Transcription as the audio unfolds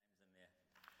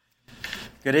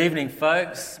Good evening,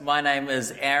 folks. My name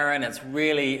is Aaron. It's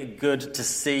really good to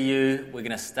see you. We're going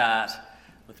to start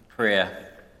with prayer.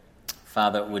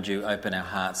 Father, would you open our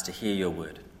hearts to hear your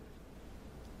word? In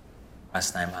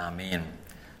Christ's name, amen.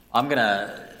 I'm going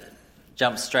to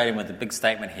jump straight in with a big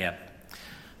statement here.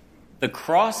 The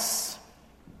cross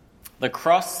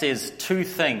says two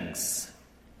things.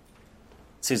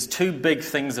 It says two big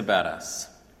things about us.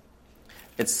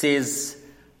 It says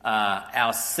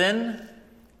our sin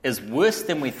is worse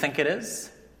than we think it is,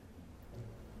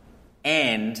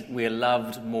 and we're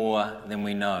loved more than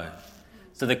we know.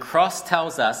 So the cross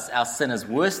tells us our sin is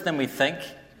worse than we think,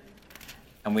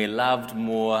 and we're loved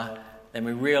more than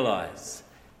we realize.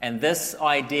 And this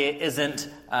idea isn't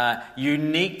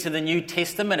unique to the New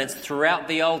Testament. It's throughout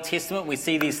the Old Testament. We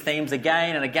see these themes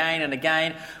again and again and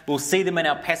again. We'll see them in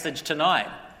our passage tonight.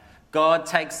 God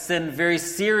takes sin very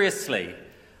seriously,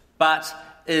 but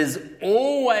is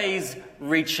always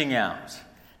reaching out,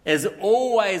 is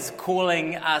always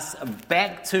calling us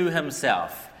back to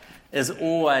himself, is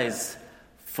always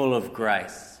full of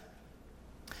grace.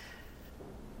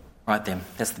 Right then,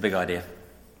 that's the big idea.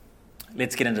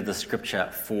 Let's get into the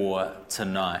scripture for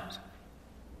tonight.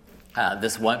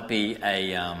 This won't be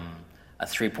a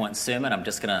 3-point sermon. I'm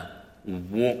just going to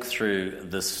walk through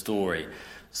the story.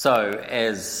 So,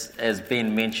 as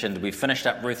Ben mentioned, we finished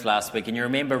up Ruth last week, and you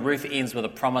remember Ruth ends with a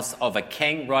promise of a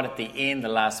king right at the end, the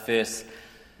last verse.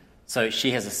 So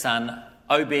she has a son,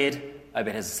 Obed.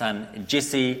 Obed has a son,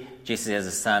 Jesse. Jesse has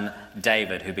a son,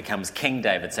 David, who becomes King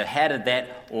David. So how did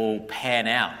that all pan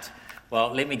out?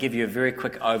 Well, let me give you a very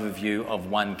quick overview of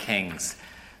 1 Kings.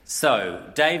 So,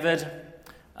 David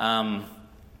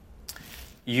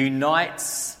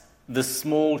unites the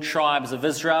small tribes of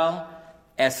Israel,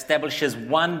 establishes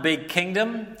one big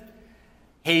kingdom.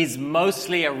 He's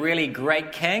mostly a really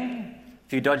great king, a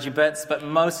few dodgy bits, but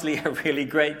mostly a really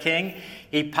great king.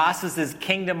 He passes his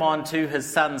kingdom on to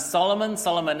his son Solomon.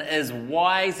 Solomon is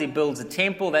wise, he builds a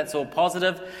temple, that's all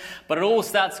positive. But it all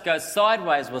starts to go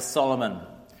sideways with Solomon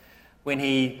when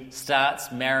he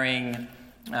starts marrying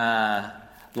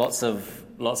lots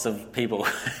of people.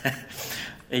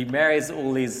 He marries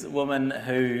all these women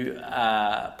who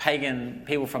are pagan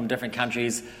people from different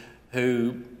countries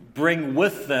who bring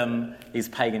with them these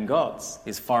pagan gods,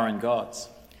 these foreign gods.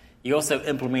 He also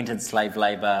implemented slave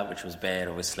labour, which was bad,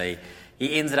 obviously.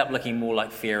 He ended up looking more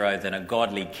like Pharaoh than a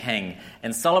godly king.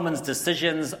 And Solomon's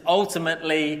decisions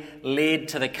ultimately led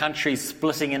to the country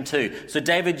splitting in two. So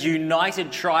David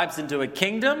united tribes into a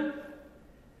kingdom,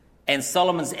 and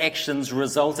Solomon's actions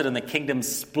resulted in the kingdom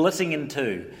splitting in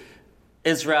two.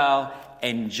 Israel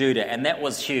and Judah, and that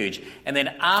was huge. And then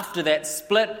after that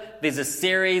split, there's a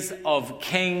series of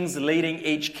kings leading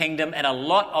each kingdom, and a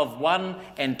lot of 1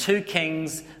 and 2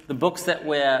 Kings, the books that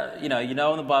we're, you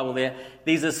know in the Bible there,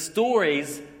 these are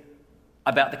stories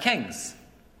about the kings.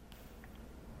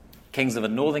 Kings of a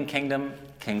northern kingdom,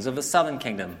 kings of a southern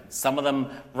kingdom. Some of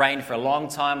them reigned for a long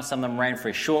time, some of them reigned for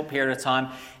a short period of time,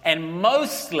 and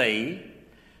mostly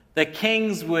the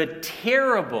kings were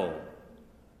terrible.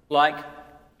 Like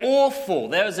awful.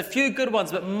 There was a few good ones,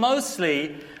 but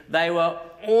mostly they were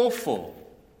awful.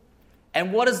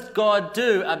 And what does God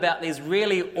do about these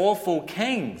really awful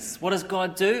kings? What does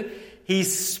God do? He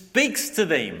speaks to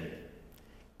them.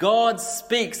 God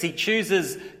speaks.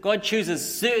 God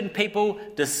chooses certain people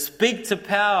to speak to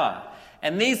power.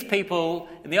 And these people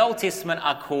in the Old Testament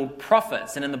are called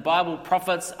prophets. And in the Bible,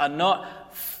 prophets are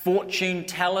not fortune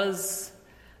tellers.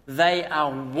 They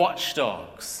are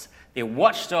watchdogs. They're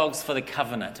watchdogs for the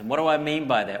covenant. And what do I mean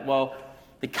by that? Well,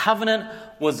 the covenant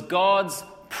was God's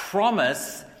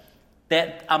promise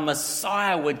that a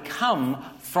Messiah would come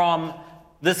from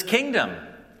this kingdom.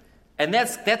 And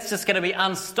that's just going to be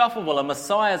unstoppable. A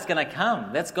Messiah is going to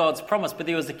come. That's God's promise. But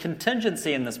there was a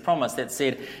contingency in this promise that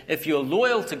said, if you're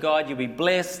loyal to God, you'll be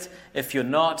blessed. If you're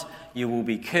not, you will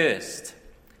be cursed.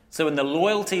 So when the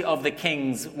loyalty of the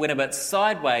kings went a bit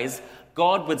sideways,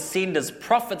 God would send his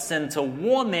prophets in to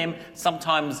warn them,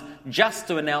 sometimes just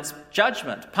to announce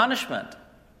judgment, punishment.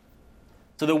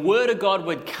 So the word of God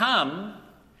would come,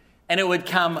 and it would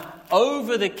come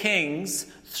over the kings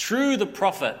through the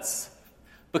prophets,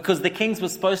 because the kings were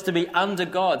supposed to be under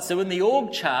God. So in the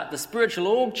org chart, the spiritual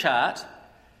org chart,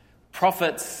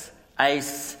 prophets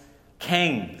ace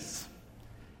kings.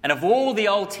 And of all the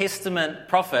Old Testament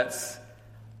prophets,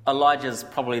 Elijah's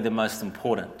probably the most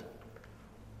important.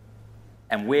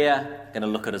 And we're going to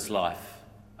look at his life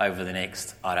over the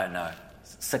next,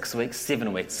 6 weeks,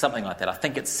 7 weeks, something like that. I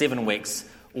think it's 7 weeks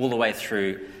all the way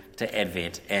through to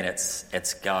Advent, and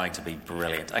it's going to be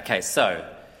brilliant. Okay, so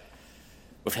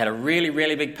We've had a really,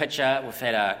 really big picture. We've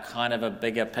had a kind of a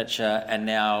bigger picture. And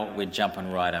now we're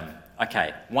jumping right in.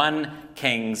 Okay, 1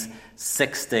 Kings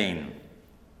 16.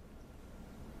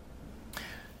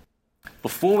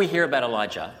 Before we hear about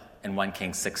Elijah in 1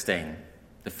 Kings 16,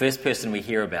 the first person we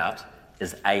hear about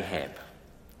is Ahab.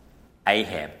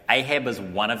 Ahab is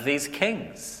one of these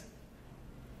kings.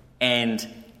 And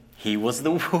he was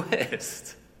the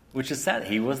worst, which is sad.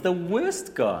 He was the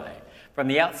worst guy. From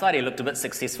the outside, he looked a bit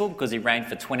successful because he reigned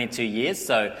for 22 years.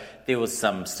 So there was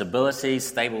some stability,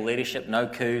 stable leadership, no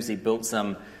coups. He built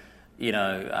some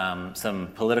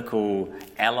political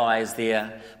allies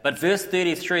there. But verse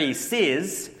 33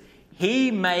 says,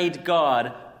 he made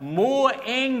God more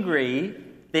angry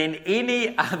than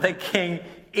any other king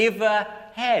ever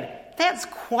had. That's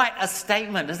quite a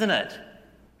statement, isn't it?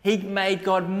 He made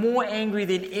God more angry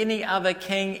than any other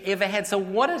king ever had. So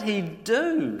what did he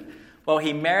do? Well,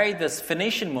 he married this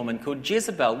Phoenician woman called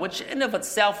Jezebel, which in of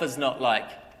itself is not like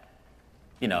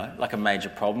a major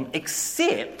problem,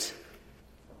 except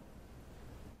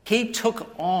he took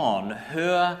on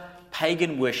her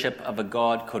pagan worship of a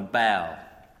god called Baal,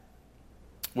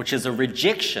 which is a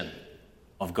rejection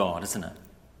of God, isn't it?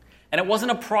 And it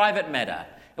wasn't a private matter.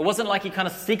 It wasn't like he kind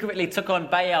of secretly took on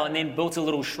Baal and then built a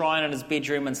little shrine in his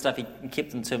bedroom and stuff. He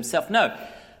kept them to himself. No,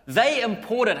 they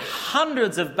imported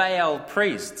hundreds of Baal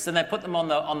priests and they put them on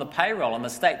the payroll, on the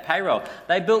state payroll.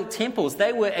 They built temples.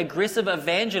 They were aggressive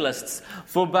evangelists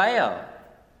for Baal,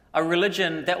 a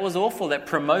religion that was awful, that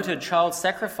promoted child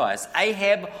sacrifice.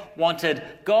 Ahab wanted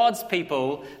God's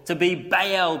people to be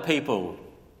Baal people.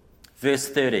 Verse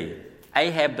 30.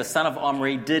 Ahab, the son of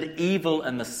Omri, did evil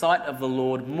in the sight of the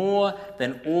Lord more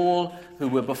than all who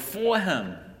were before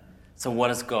him. So what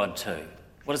does God do?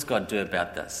 What does God do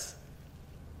about this?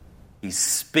 He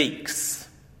speaks.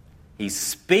 He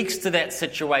speaks to that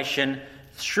situation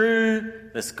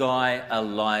through this guy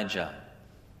Elijah.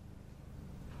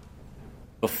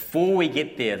 Before we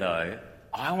get there, though,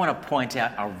 I want to point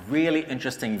out a really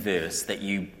interesting verse that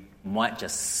you might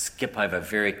just skip over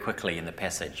very quickly in the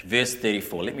passage. Verse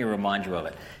 34, let me remind you of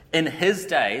it. In his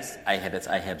days, that's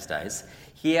Ahab's days,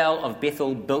 Hiel of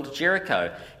Bethel built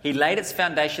Jericho. He laid its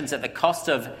foundations at the cost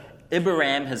of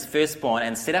Abiram, his firstborn,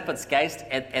 and set up its gates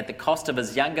at the cost of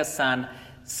his younger son,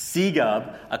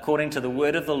 Segub, according to the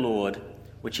word of the Lord,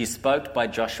 which he spoke by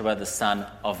Joshua, the son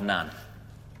of Nun.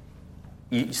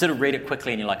 You sort of read it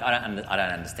quickly and you're like, I don't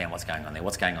understand what's going on there.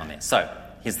 What's going on there? So,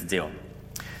 here's the deal.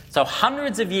 So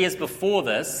hundreds of years before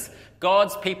this,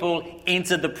 God's people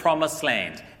entered the promised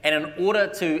land. And in order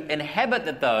to inhabit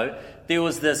it, though, there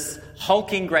was this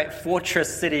hulking great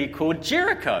fortress city called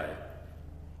Jericho.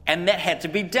 And that had to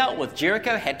be dealt with.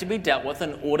 Jericho had to be dealt with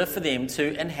in order for them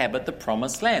to inhabit the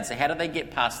promised land. So how did they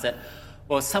get past it?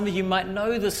 Well, some of you might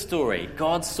know the story.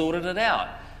 God sorted it out.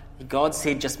 God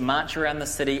said, just march around the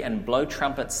city and blow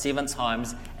trumpets 7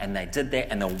 times. And they did that,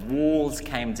 and the walls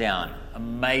came down.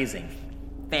 Amazing.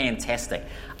 Fantastic.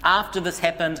 After this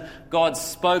happened, God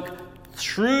spoke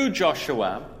through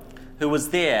Joshua, who was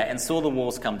there and saw the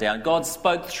walls come down. God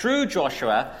spoke through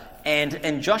Joshua, and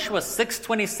in Joshua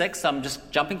 6:26, I'm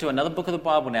just jumping to another book of the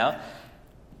Bible now,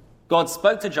 God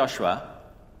spoke to Joshua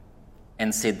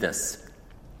and said this: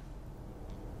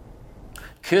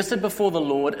 Cursed before the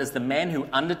Lord is the man who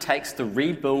undertakes to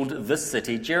rebuild this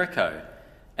city, Jericho.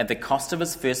 At the cost of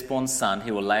his firstborn son,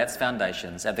 he will lay its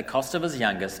foundations. At the cost of his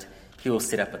youngest, he will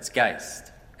set up its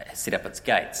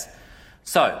gates.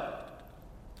 So,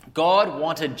 God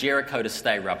wanted Jericho to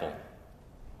stay rubble.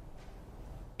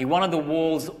 He wanted the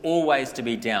walls always to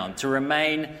be down, to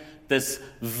remain this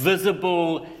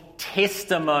visible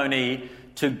testimony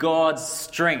to God's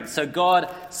strength. So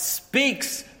God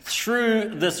speaks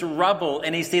through this rubble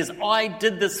and he says, I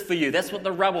did this for you. That's what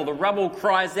the rubble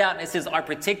cries out and it says, I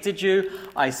protected you,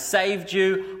 I saved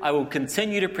you, I will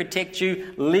continue to protect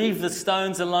you. Leave the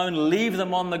stones alone, leave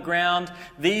them on the ground.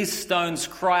 These stones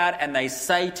cry out and they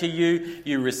say to you,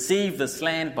 you receive this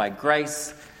land by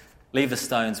grace. Leave the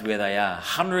stones where they are.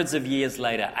 Hundreds of years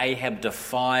later, Ahab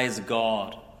defies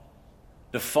God,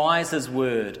 defies his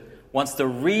word, wants to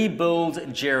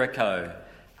rebuild Jericho.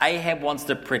 Ahab wants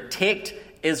to protect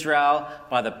Israel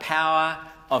by the power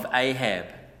of Ahab.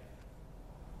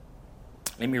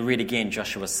 Let me read again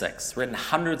Joshua 6, written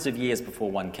hundreds of years before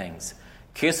 1 Kings.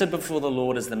 Cursed before the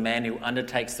Lord is the man who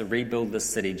undertakes to rebuild this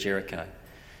city, Jericho.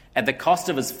 At the cost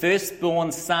of his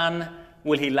firstborn son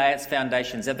will he lay its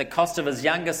foundations. At the cost of his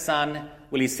youngest son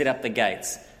will he set up the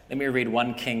gates. Let me read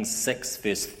 1 Kings 6,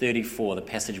 verse 34, the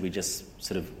passage we just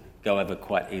sort of go over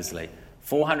quite easily.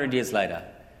 400 years later,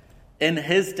 in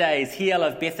his days, Hiel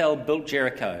of Bethel built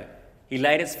Jericho. He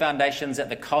laid its foundations at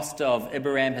the cost of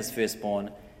Abiram, his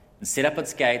firstborn. and set up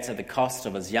its gates at the cost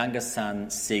of his youngest son,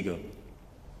 Segub.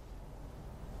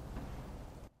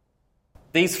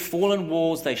 These fallen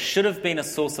walls, they should have been a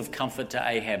source of comfort to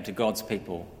Ahab, to God's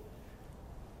people.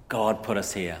 God put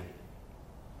us here.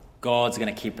 God's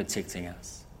going to keep protecting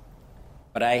us.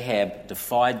 But Ahab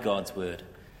defied God's word.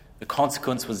 The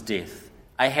consequence was death.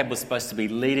 Ahab was supposed to be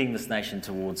leading this nation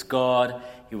towards God.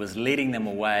 He was leading them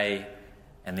away,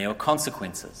 and there were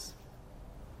consequences.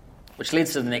 Which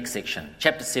leads to the next section,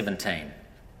 chapter 17.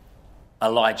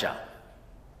 Elijah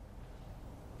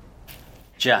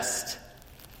just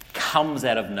comes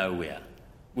out of nowhere.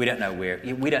 We don't know where.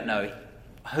 We don't know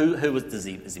who is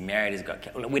he married? Has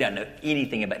got? We don't know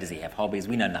anything about. Does he have hobbies?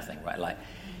 We know nothing, right? Like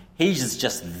he's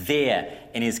just there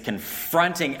and is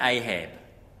confronting Ahab.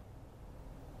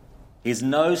 He's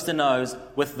nose to nose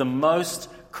with the most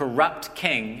corrupt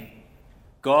king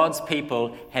God's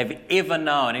people have ever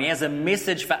known. And he has a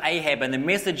message for Ahab, and the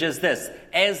message is this: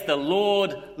 as the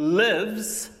Lord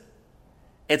lives,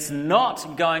 it's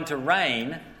not going to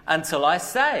rain until I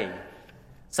say.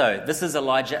 So this is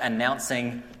Elijah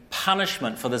announcing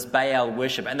punishment for this Baal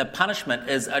worship, and the punishment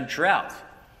is a drought,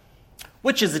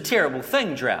 which is a terrible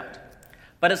thing, drought.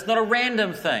 But it's not a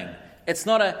random thing. It's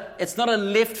not a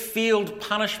left field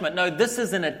punishment. No, this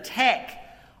is an attack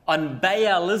on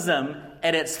Baalism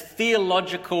at its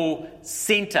theological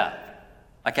centre.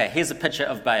 Okay, here's a picture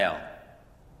of Baal.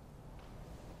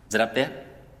 Is it up there?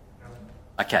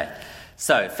 Okay,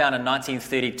 so found in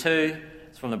 1932.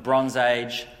 It's from the Bronze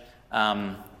Age.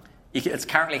 It's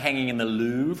currently hanging in the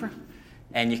Louvre,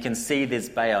 and you can see there's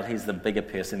Baal. He's the bigger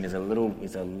person. He's a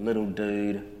little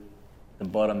dude at the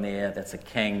bottom there. That's a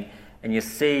king. And you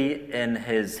see in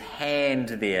his hand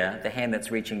there, the hand that's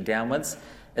reaching downwards,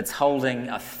 it's holding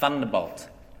a thunderbolt.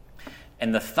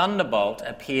 And the thunderbolt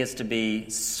appears to be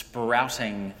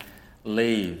sprouting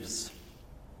leaves.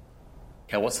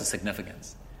 Okay, what's the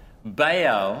significance?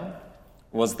 Baal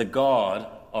was the god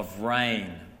of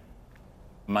rain,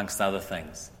 amongst other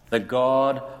things. The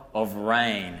god of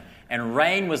rain. And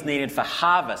rain was needed for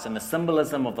harvest, and the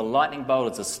symbolism of the lightning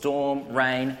bolt is a storm,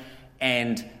 rain,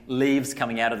 and leaves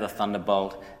coming out of the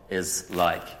thunderbolt is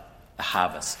like a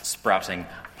harvest, sprouting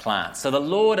plants. So the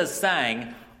Lord is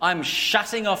saying, I'm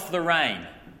shutting off the rain.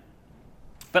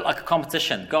 A bit like a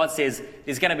competition. God says,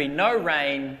 there's going to be no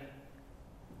rain.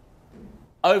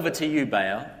 Over to you,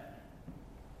 Baal.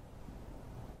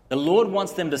 The Lord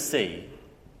wants them to see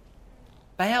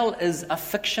Baal is a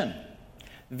fiction.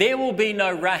 There will be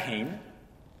no rain.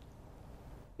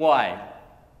 Why?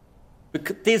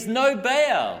 Because there's no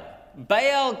Baal.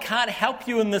 Baal can't help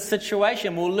you in this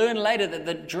situation. We'll learn later that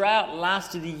the drought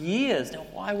lasted years. Now,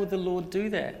 why would the Lord do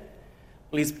that?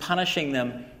 Well, he's punishing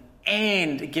them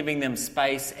and giving them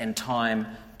space and time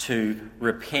to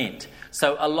repent.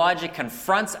 So Elijah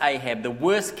confronts Ahab, the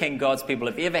worst king God's people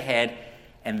have ever had,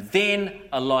 and then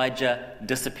Elijah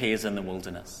disappears in the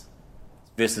wilderness.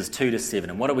 Verses 2 to 7.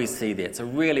 And what do we see there? It's a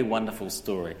really wonderful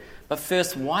story. But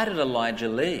first, why did Elijah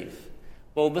leave?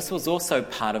 Well, this was also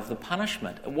part of the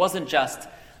punishment. It wasn't just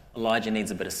Elijah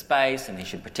needs a bit of space and he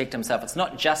should protect himself. It's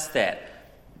not just that.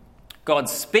 God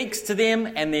speaks to them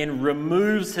and then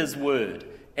removes his word.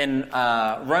 In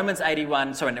Romans 8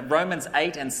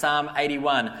 and Psalm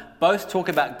 81, both talk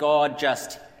about God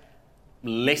just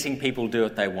letting people do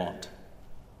what they want.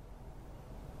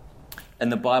 In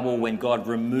the Bible, when God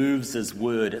removes his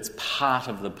word, it's part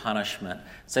of the punishment.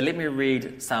 So let me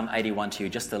read Psalm 81 to you,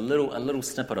 just a little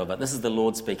snippet of it. This is the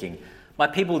Lord speaking. My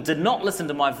people did not listen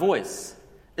to my voice.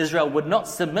 Israel would not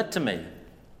submit to me.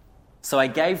 So I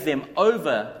gave them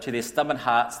over to their stubborn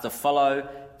hearts to follow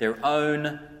their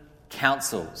own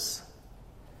counsels.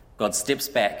 God steps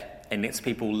back and lets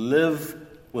people live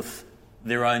with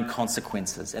their own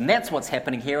consequences. And that's what's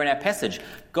happening here in our passage.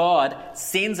 God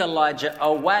sends Elijah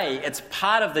away. It's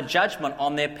part of the judgment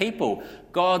on their people.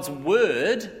 God's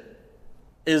word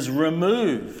is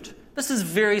removed. This is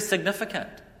very significant.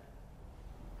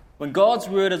 When God's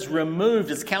word is removed,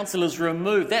 his counsel is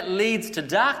removed, that leads to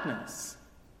darkness.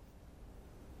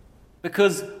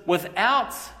 Because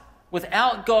without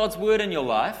God's word in your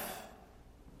life,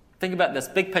 think about this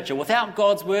big picture. Without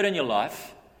God's word in your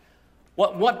life,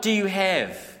 what do you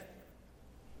have?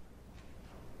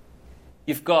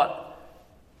 You've got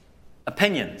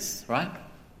opinions, right?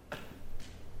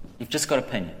 You've just got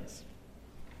opinions.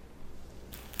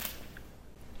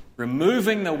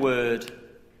 Removing the word,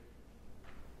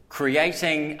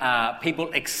 creating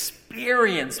people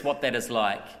experience what that is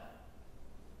like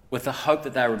with the hope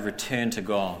that they would return to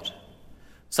God.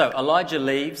 So Elijah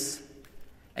leaves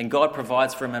and God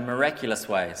provides for him in miraculous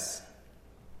ways.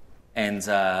 And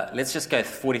let's just go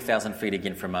 40,000 feet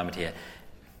again for a moment here.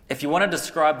 if you want to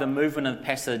describe the movement of the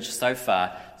passage so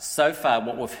far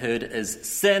what we've heard is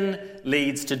sin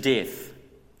leads to death.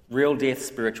 Real death,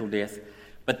 spiritual death.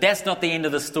 But that's not the end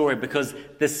of the story, because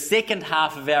the second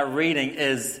half of our reading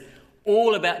is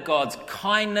all about God's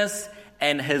kindness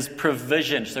and his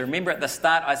provision. So remember at the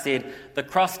start I said the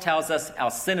cross tells us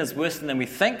our sin is worse than we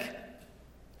think,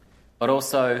 but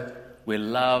also we're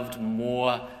loved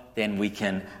more than we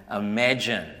can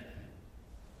imagine.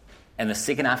 And the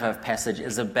second half of our passage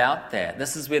is about that.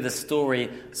 This is where the story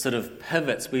sort of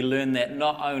pivots. We learn that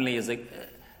not only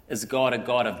is God a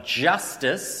God of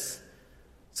justice,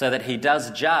 so that he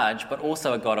does judge, but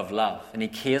also a God of love, and he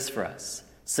cares for us.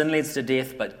 Sin leads to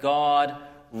death, but God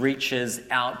reaches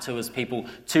out to his people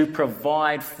to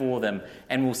provide for them.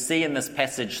 And we'll see in this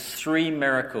passage 3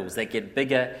 miracles that get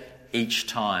bigger each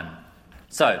time.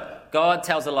 So, God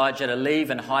tells Elijah to leave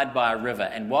and hide by a river,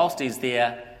 and whilst he's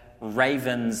there,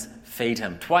 ravens feed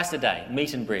him twice a day,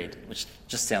 meat and bread, which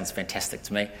just sounds fantastic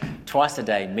to me. Twice a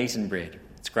day, meat and bread.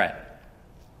 It's great.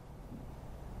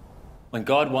 When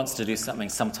God wants to do something,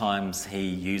 sometimes he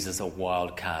uses a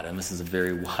wild card, and this is a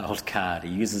very wild card. He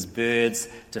uses birds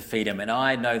to feed him, and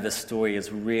I know this story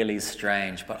is really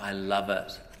strange, but I love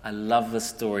it. I love this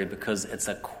story because it's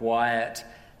a quiet,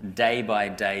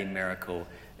 day-by-day miracle.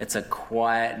 It's a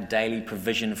quiet, daily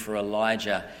provision for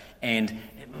Elijah, and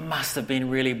it must have been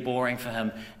really boring for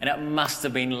him, and it must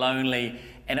have been lonely,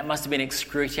 and it must have been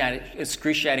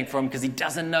excruciating for him because he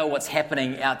doesn't know what's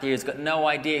happening out there. He's got no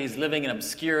idea. He's living in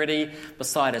obscurity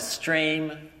beside a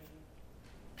stream.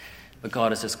 But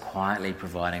God is just quietly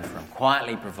providing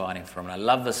for him, And I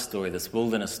love this story, this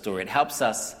wilderness story. It helps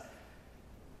us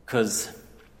because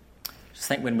just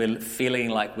think when we're feeling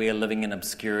like we're living in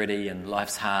obscurity and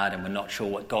life's hard and we're not sure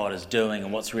what God is doing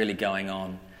and what's really going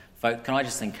on. Folks, can I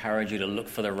just encourage you to look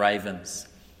for the ravens?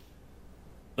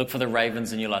 Look for the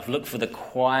ravens in your life. Look for the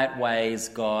quiet ways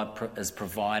God is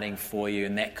providing for you,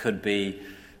 and that could be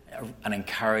an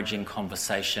encouraging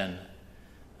conversation,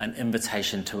 an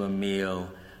invitation to a meal,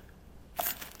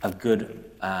 a good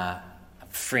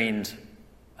friend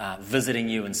visiting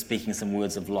you and speaking some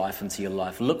words of life into your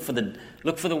life. Look for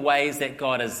the ways that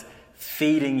God is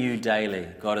feeding you daily.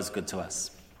 God is good to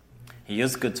us. He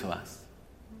is good to us.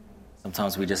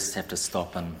 Sometimes we just have to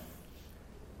stop and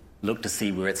look to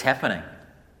see where it's happening.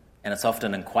 And it's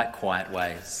often in quite quiet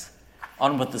ways.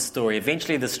 On with the story.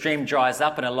 Eventually the stream dries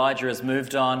up and Elijah has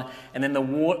moved on. And then the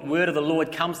word of the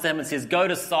Lord comes to him and says, go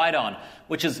to Sidon,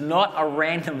 which is not a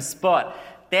random spot.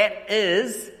 That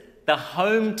is the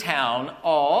hometown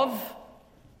of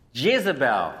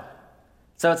Jezebel.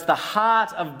 So it's the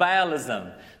heart of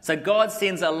Baalism. So God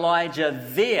sends Elijah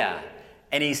there.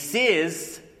 And he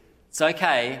says, it's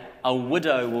okay, a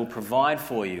widow will provide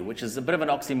for you, which is a bit of an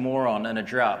oxymoron in a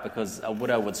drought because a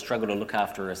widow would struggle to look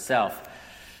after herself.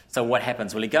 So what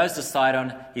happens? Well, he goes to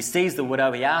Sidon, he sees the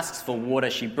widow, he asks for water,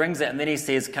 she brings it, and then he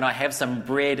says, can I have some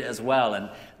bread as well? And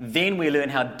then we learn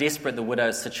how desperate the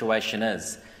widow's situation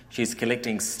is. She's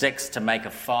collecting sticks to make a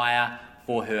fire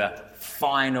for her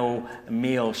final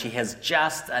meal. She has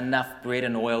just enough bread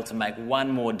and oil to make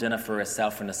one more dinner for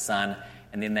herself and her son,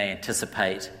 and then they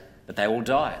anticipate that they will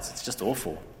die. It's just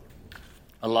awful.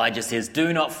 Elijah says,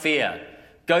 do not fear.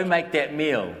 Go make that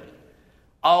meal.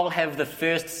 I'll have the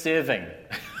first serving,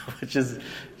 which is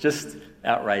just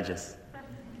outrageous.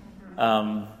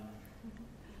 To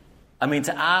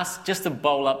ask, just to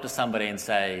bowl up to somebody and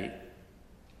say,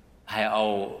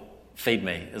 hey, feed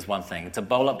me is one thing. To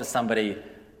bowl up to somebody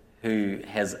who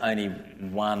has only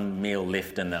one meal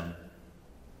left in them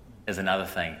is another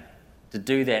thing. To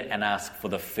do that and ask for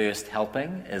the first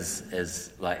helping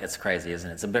is like, it's crazy, isn't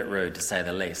it? It's a bit rude to say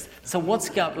the least. So what's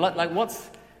going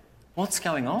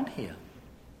on here?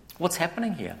 What's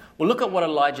happening here? Well, look at what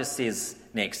Elijah says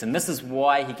next, and this is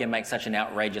why he can make such an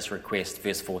outrageous request,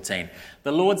 verse 14.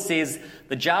 The Lord says,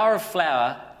 the jar of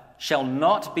flour shall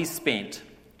not be spent,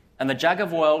 and the jug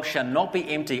of oil shall not be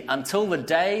empty until the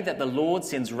day that the Lord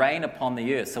sends rain upon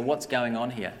the earth. So what's going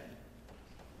on here?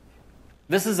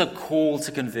 This is a call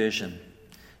to conversion.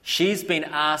 She's been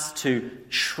asked to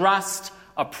trust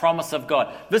a promise of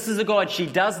God. This is a God she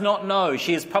does not know.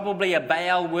 She is probably a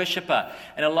Baal worshipper.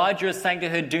 And Elijah is saying to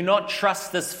her, do not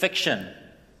trust this fiction.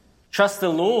 Trust the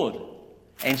Lord.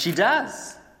 And she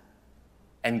does.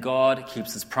 And God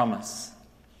keeps his promise.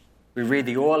 We read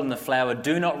the oil and the flour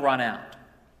do not run out.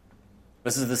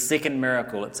 This is the second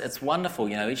miracle. It's wonderful.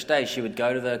 Each day she would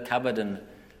go to the cupboard and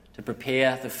to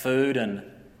prepare the food, and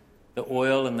the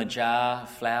oil in the jar of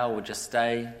flour would just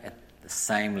stay at the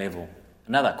same level.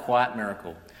 Another quiet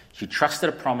miracle. She trusted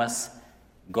a promise,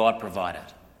 God provided.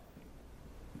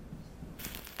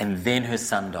 And then her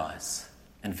son dies.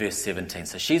 in verse 17.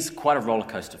 So she's quite a roller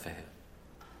coaster for her.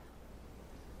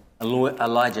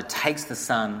 Elijah takes the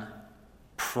son,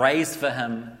 prays for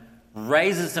him,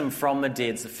 raises him from the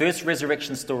dead. It's the first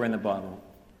resurrection story in the Bible.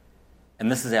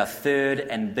 And this is our third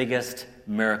and biggest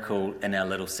miracle in our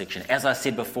little section. As I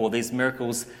said before, these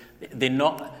miracles, they're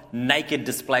not naked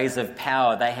displays of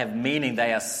power. They have meaning.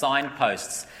 They are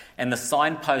signposts. And the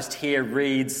signpost here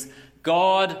reads,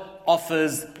 God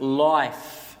offers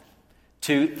life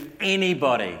to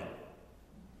anybody.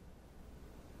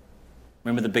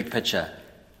 Remember the big picture.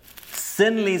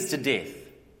 Sin leads to death.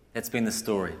 That's been the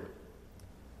story.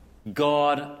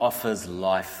 God offers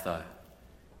life, though.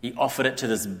 He offered it to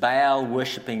this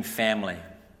Baal-worshipping family.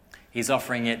 He's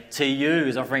offering it to you.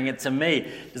 He's offering it to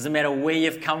me. Doesn't matter where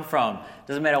you've come from.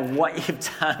 Doesn't matter what you've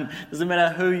done. Doesn't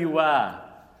matter who you are.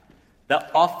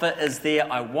 The offer is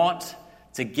there. I want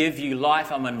to give you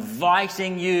life. I'm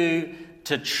inviting you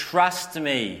to trust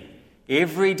me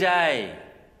every day.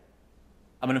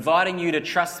 I'm inviting you to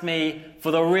trust me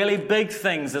for the really big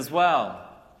things as well.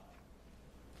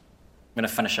 I'm going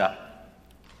to finish up.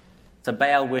 So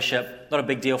Baal worship, not a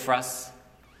big deal for us.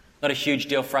 Not a huge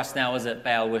deal for us now, is it,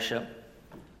 Baal worship?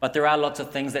 But there are lots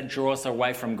of things that draw us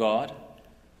away from God.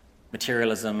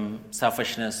 Materialism,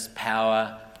 selfishness,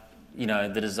 power,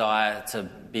 the desire to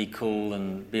be cool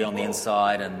and be on the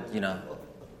inside and.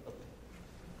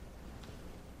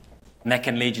 And that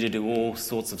can lead you to do all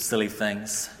sorts of silly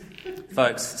things.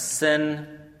 Folks, sin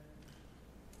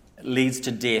leads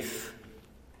to death.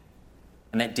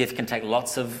 And that death can take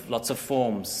lots of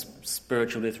forms.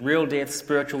 Spiritual death, real death,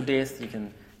 spiritual death. You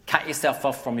can cut yourself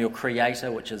off from your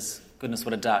Creator, which is, goodness,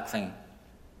 what a dark thing.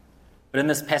 But in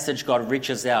this passage, God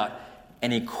reaches out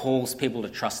and He calls people to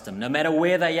trust Him. No matter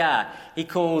where they are, He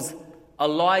calls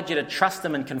Elijah to trust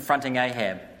Him in confronting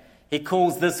Ahab. He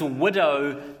calls this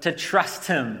widow to trust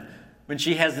Him when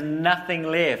she has nothing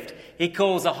left. He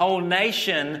calls a whole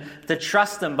nation to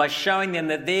trust Him by showing them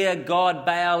that their God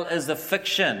Baal is a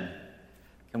fiction.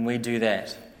 Can we do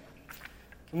that?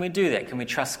 Can we do that? Can we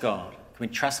trust God? Can we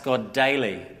trust God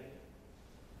daily? Can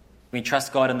we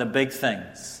trust God in the big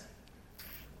things?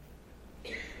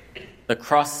 The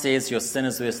cross says your sin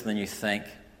is worse than you think,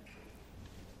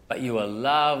 but you are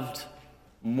loved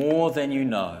more than you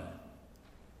know.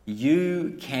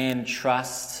 You can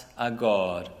trust a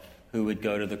God who would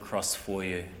go to the cross for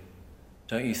you.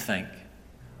 Don't you think?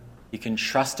 You can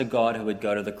trust a God who would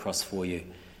go to the cross for you.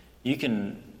 You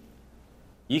can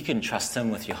trust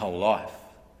Him with your whole life.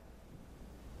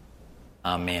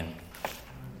 Amen.